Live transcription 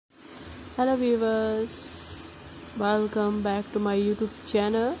Hello viewers, welcome back to my YouTube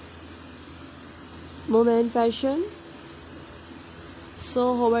channel Moment Fashion.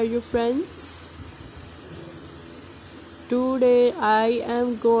 So how are you friends? Today I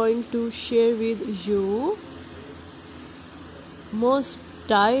am going to share with you most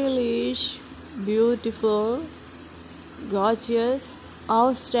stylish, beautiful, gorgeous,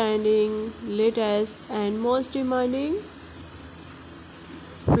 outstanding, latest and most demanding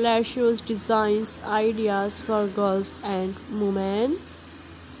flashes, designs, ideas for girls and women.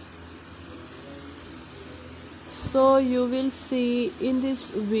 So you will see in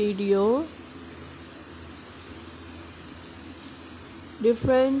this video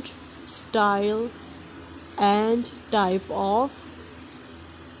different style and type of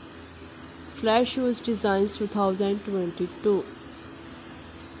flash shoes designs 2022.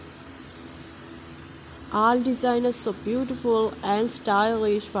 All designs are so beautiful and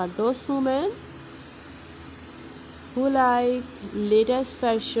stylish for those women who like latest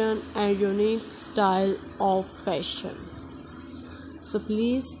fashion and unique style of fashion. So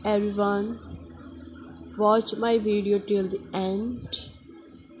please everyone, watch my video till the end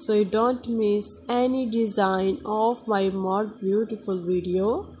so you don't miss any design of my more beautiful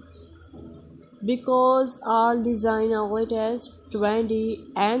video, because all design are latest, trendy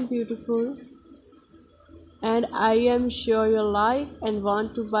and beautiful, and I am sure you like and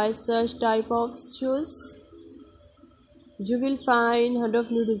want to buy such type of shoes. You will find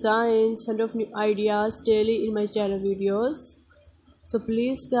 100 new designs, 100 new ideas daily in my channel videos. So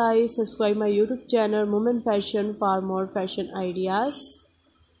please guys, subscribe my YouTube channel Moment Fashion for more fashion ideas.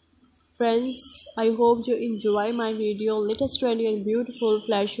 Friends, I hope you enjoy my video, latest trendy and beautiful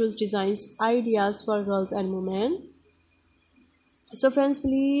flash shoes designs ideas for girls and women. So friends,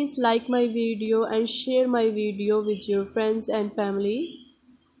 please like my video and share my video with your friends and family.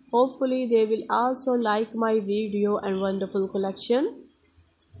 Hopefully they will also like my video and wonderful collection.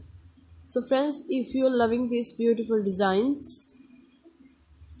 So friends, if you are loving these beautiful designs,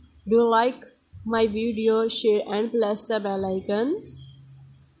 do like my video, share and press the bell icon.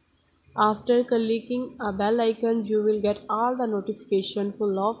 After clicking a bell icon, you will get all the notification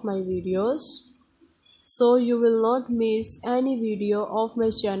full of my videos, so you will not miss any video of my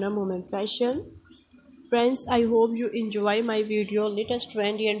channel Moment Fashion. Friends, I hope you enjoy my video, latest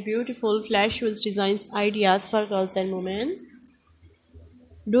trendy and beautiful flash shoes designs ideas for girls and women.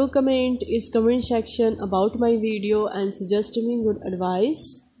 Do comment in comment section about my video and suggest me good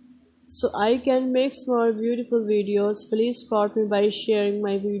advice so I can make more beautiful videos. Please support me by sharing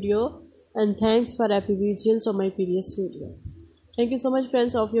my video, and thanks for happy visions of my previous video. Thank you so much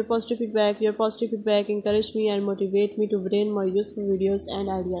friends of your positive feedback. Your positive feedback encourage me and motivate me to bring more useful videos and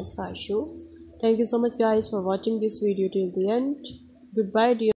ideas for you. Thank you so much guys for watching this video till the end. Goodbye dear.